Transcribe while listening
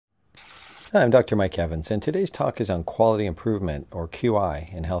Hi, I'm Dr. Mike Evans, and today's talk is on quality improvement, or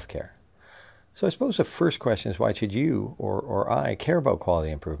QI, in healthcare. So I suppose the first question is, why should you or I care about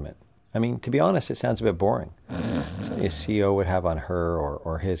quality improvement? I mean, to be honest, it sounds a bit boring. Something a CEO would have on her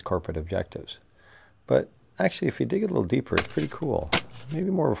or his corporate objectives. But actually, if you dig a little deeper, it's pretty cool. Maybe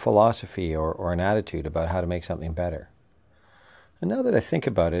more of a philosophy or an attitude about how to make something better. And now that I think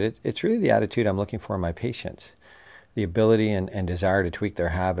about it, it's really the attitude I'm looking for in my patients. The ability and desire to tweak their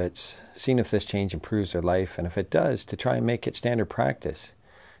habits, seeing if this change improves their life, and if it does, to try and make it standard practice.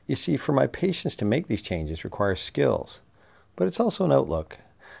 You see, for my patients to make these changes requires skills, but it's also an outlook.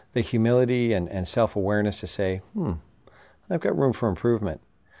 The humility and self-awareness to say, I've got room for improvement.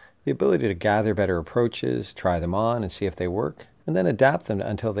 The ability to gather better approaches, try them on and see if they work, and then adapt them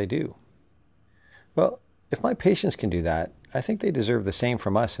until they do. Well, if my patients can do that, I think they deserve the same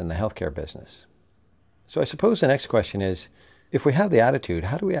from us in the healthcare business. So I suppose the next question is, if we have the attitude,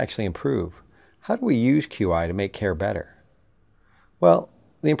 how do we actually improve? How do we use QI to make care better? Well,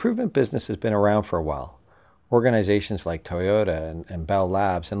 the improvement business has been around for a while. Organizations like Toyota and Bell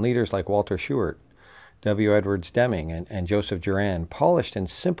Labs and leaders like Walter Shewart, W. Edwards Deming and Joseph Juran polished and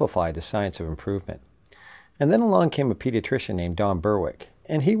simplified the science of improvement. And then along came a pediatrician named Don Berwick,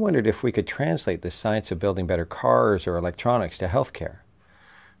 and he wondered if we could translate the science of building better cars or electronics to healthcare.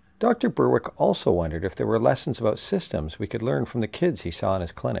 Dr. Berwick also wondered if there were lessons about systems we could learn from the kids he saw in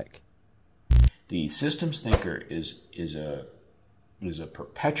his clinic. The systems thinker is a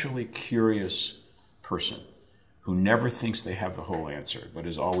perpetually curious person who never thinks they have the whole answer, but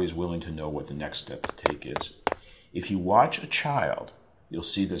is always willing to know what the next step to take is. If you watch a child, you'll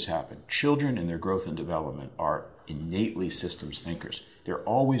see this happen. Children in their growth and development are innately systems thinkers. They're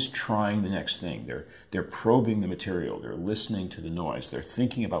always trying the next thing. They're probing the material. They're listening to the noise. They're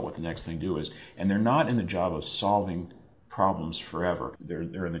thinking about what the next thing to do is. And they're not in the job of solving problems forever.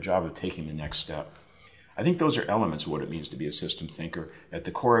 They're in the job of taking the next step. I think those are elements of what it means to be a system thinker. At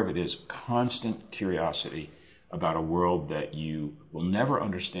the core of it is constant curiosity about a world that you will never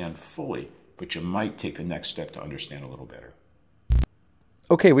understand fully, but you might take the next step to understand a little better.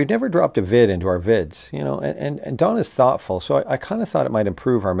 Okay, we've never dropped a vid into our vids, and Don is thoughtful, so I kind of thought it might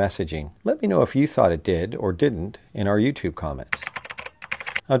improve our messaging. Let me know if you thought it did or didn't in our YouTube comments.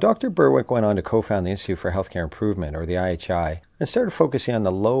 Now, Dr. Berwick went on to co-found the Institute for Healthcare Improvement, or the IHI, and started focusing on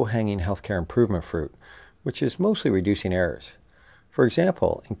the low-hanging healthcare improvement fruit, which is mostly reducing errors. For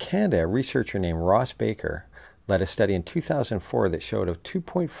example, in Canada, a researcher named Ross Baker led a study in 2004 that showed of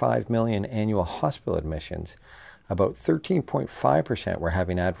 2.5 million annual hospital admissions, about 13.5% were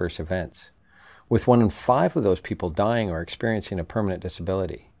having adverse events, with 1 in 5 of those people dying or experiencing a permanent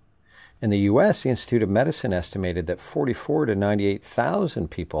disability. In the U.S., the Institute of Medicine estimated that 44,000 to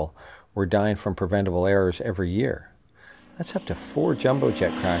 98,000 people were dying from preventable errors every year. That's up to 4 jumbo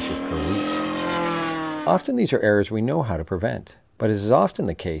jet crashes per week. Often these are errors we know how to prevent, but as is often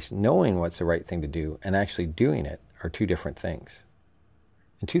the case, knowing what's the right thing to do and actually doing it are two different things.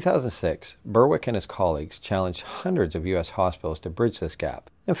 In 2006, Berwick and his colleagues challenged hundreds of U.S. hospitals to bridge this gap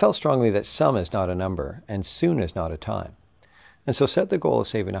and felt strongly that some is not a number and soon is not a time, and so set the goal of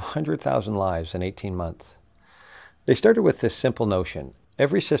saving 100,000 lives in 18 months. They started with this simple notion: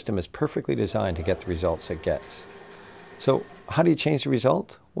 every system is perfectly designed to get the results it gets. So how do you change the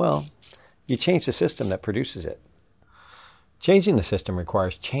result? Well, you change the system that produces it. Changing the system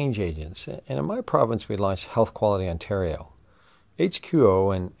requires change agents, and in my province we launched Health Quality Ontario.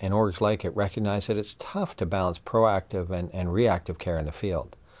 HQO and orgs like it recognize that it's tough to balance proactive and reactive care in the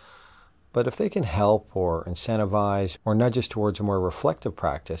field. But if they can help or incentivize or nudge us towards a more reflective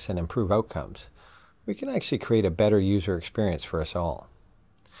practice and improve outcomes, we can actually create a better user experience for us all.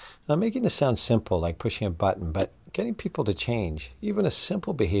 Now, making this sound simple, like pushing a button, but getting people to change, even a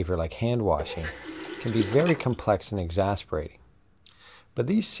simple behavior like hand washing, can be very complex and exasperating. But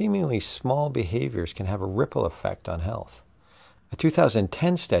these seemingly small behaviors can have a ripple effect on health. A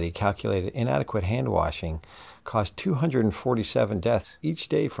 2010 study calculated inadequate hand washing caused 247 deaths each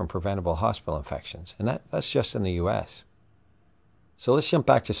day from preventable hospital infections, and that's just in the U.S. So let's jump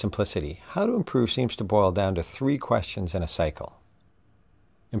back to simplicity. How to improve seems to boil down to 3 questions in a cycle.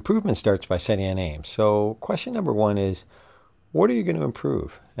 Improvement starts by setting an aim. So question number 1 is, what are you going to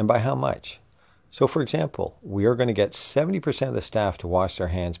improve, and by how much? So for example, we are going to get 70% of the staff to wash their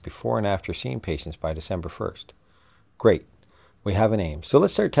hands before and after seeing patients by December 1st. Great. We have an aim. So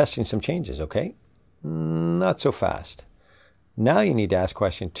let's start testing some changes, okay? Not so fast. Now you need to ask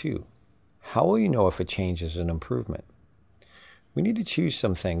question 2. How will you know if a change is an improvement? We need to choose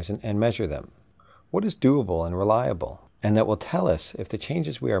some things and measure them. What is doable and reliable? And that will tell us if the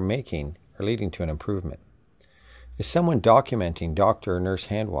changes we are making are leading to an improvement. Is someone documenting doctor or nurse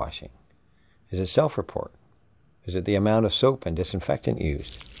hand washing? Is it self-report? Is it the amount of soap and disinfectant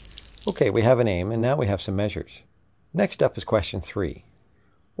used? Okay, we have an aim, and now we have some measures. Next up is question 3.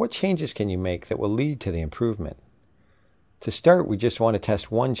 What changes can you make that will lead to the improvement? To start, we just want to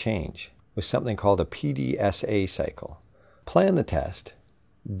test one change with something called a PDSA cycle. Plan the test,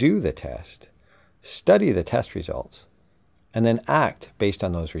 do the test, study the test results, and then act based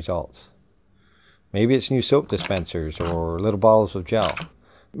on those results. Maybe it's new soap dispensers or little bottles of gel.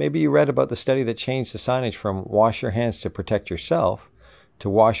 Maybe you read about the study that changed the signage from wash your hands to protect yourself to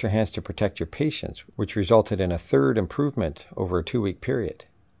wash your hands to protect your patients, which resulted in a third improvement over a 2-week period.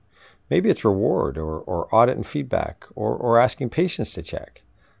 Maybe it's reward or audit and feedback or asking patients to check.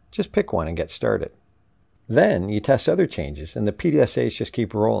 Just pick one and get started. Then you test other changes and the PDSAs just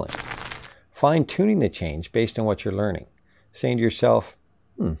keep rolling. Fine-tuning the change based on what you're learning. Saying to yourself,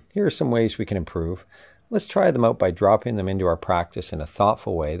 here are some ways we can improve. Let's try them out by dropping them into our practice in a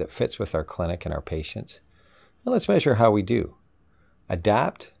thoughtful way that fits with our clinic and our patients. And let's measure how we do.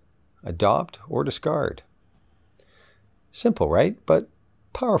 Adapt, adopt, or discard. Simple, right? But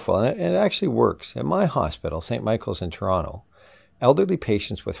powerful, and it actually works. At my hospital, St. Michael's in Toronto, elderly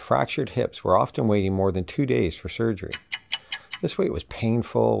patients with fractured hips were often waiting more than 2 days for surgery. This wait was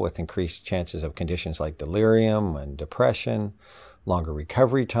painful, with increased chances of conditions like delirium and depression, longer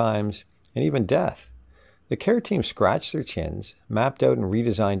recovery times, and even death. The care team scratched their chins, mapped out and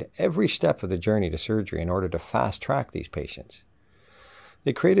redesigned every step of the journey to surgery in order to fast-track these patients.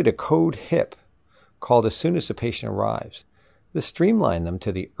 They created a code HIP called as soon as the patient arrives. This streamlined them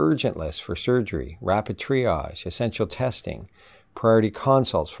to the urgent list for surgery, rapid triage, essential testing, priority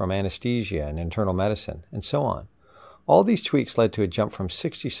consults from anesthesia and internal medicine, and so on. All these tweaks led to a jump from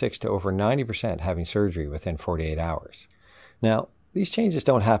 66 to over 90% having surgery within 48 hours. Now, these changes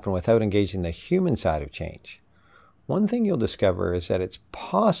don't happen without engaging the human side of change. One thing you'll discover is that it's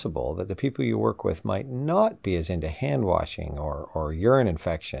possible that the people you work with might not be as into hand washing or urine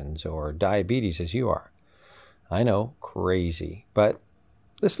infections or diabetes as you are. I know, crazy, but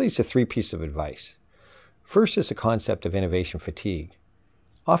this leads to 3 pieces of advice. First is the concept of innovation fatigue.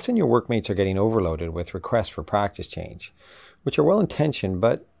 Often your workmates are getting overloaded with requests for practice change, which are well-intentioned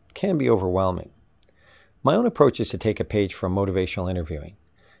but can be overwhelming. My own approach is to take a page from motivational interviewing.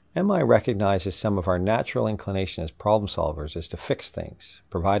 MI recognizes some of our natural inclination as problem solvers is to fix things,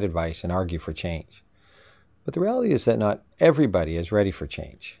 provide advice, and argue for change. But the reality is that not everybody is ready for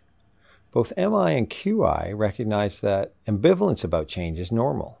change. Both MI and QI recognize that ambivalence about change is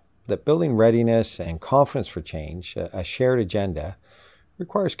normal, that building readiness and confidence for change, a shared agenda,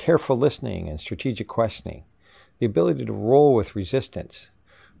 requires careful listening and strategic questioning, the ability to roll with resistance,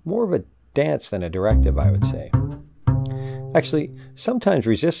 more of a dance than a directive, I would say. Actually, sometimes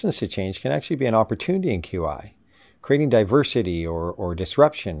resistance to change can actually be an opportunity in QI. Creating diversity or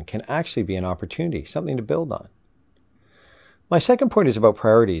disruption can actually be an opportunity, something to build on. My second point is about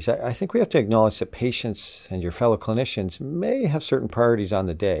priorities. I think we have to acknowledge that patients and your fellow clinicians may have certain priorities on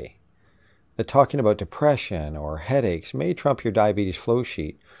the day. That talking about depression or headaches may trump your diabetes flow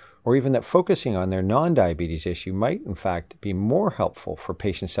sheet, or even that focusing on their non-diabetes issue might, in fact, be more helpful for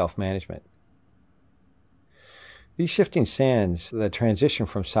patient self-management. These shifting sands, the transition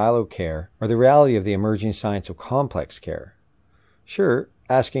from silo care, are the reality of the emerging science of complex care. Sure,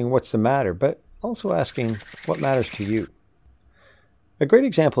 asking what's the matter, but also asking what matters to you. A great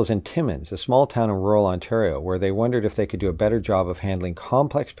example is in Timmins, a small town in rural Ontario, where they wondered if they could do a better job of handling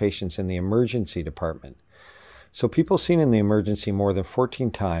complex patients in the emergency department. So people seen in the emergency more than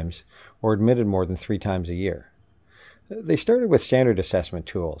 14 times or admitted more than 3 times a year. They started with standard assessment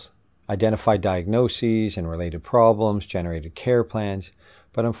tools, identified diagnoses and related problems, generated care plans,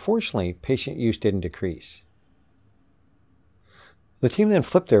 but unfortunately, patient use didn't decrease. The team then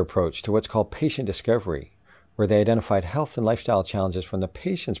flipped their approach to what's called patient discovery, where they identified health and lifestyle challenges from the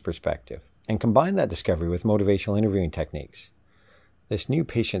patient's perspective and combined that discovery with motivational interviewing techniques. This new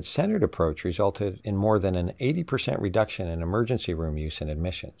patient-centered approach resulted in more than an 80% reduction in emergency room use and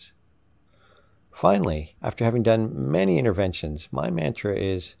admissions. Finally, after having done many interventions, my mantra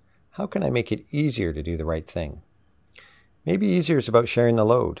is, how can I make it easier to do the right thing? Maybe easier is about sharing the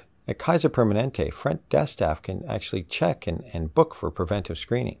load. At Kaiser Permanente, front desk staff can actually check and book for preventive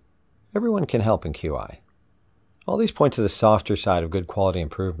screening. Everyone can help in QI. All these point to the softer side of good quality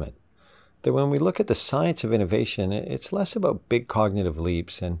improvement. That when we look at the science of innovation, it's less about big cognitive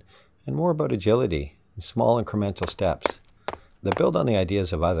leaps and more about agility and small incremental steps that build on the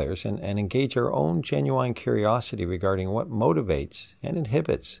ideas of others and engage our own genuine curiosity regarding what motivates and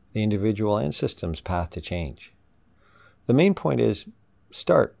inhibits the individual and system's path to change. The main point is,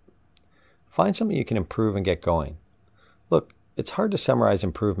 start. Find something you can improve and get going. Look, It's hard to summarize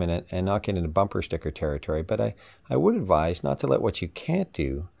improvement and not get into bumper sticker territory, but I would advise not to let what you can't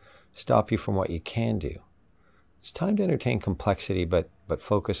do stop you from what you can do. It's time to entertain complexity, but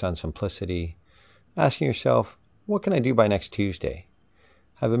focus on simplicity, asking yourself, what can I do by next Tuesday?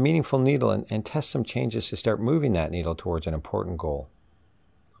 Have a meaningful needle and test some changes to start moving that needle towards an important goal.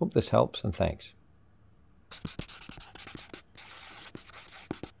 Hope this helps, and thanks.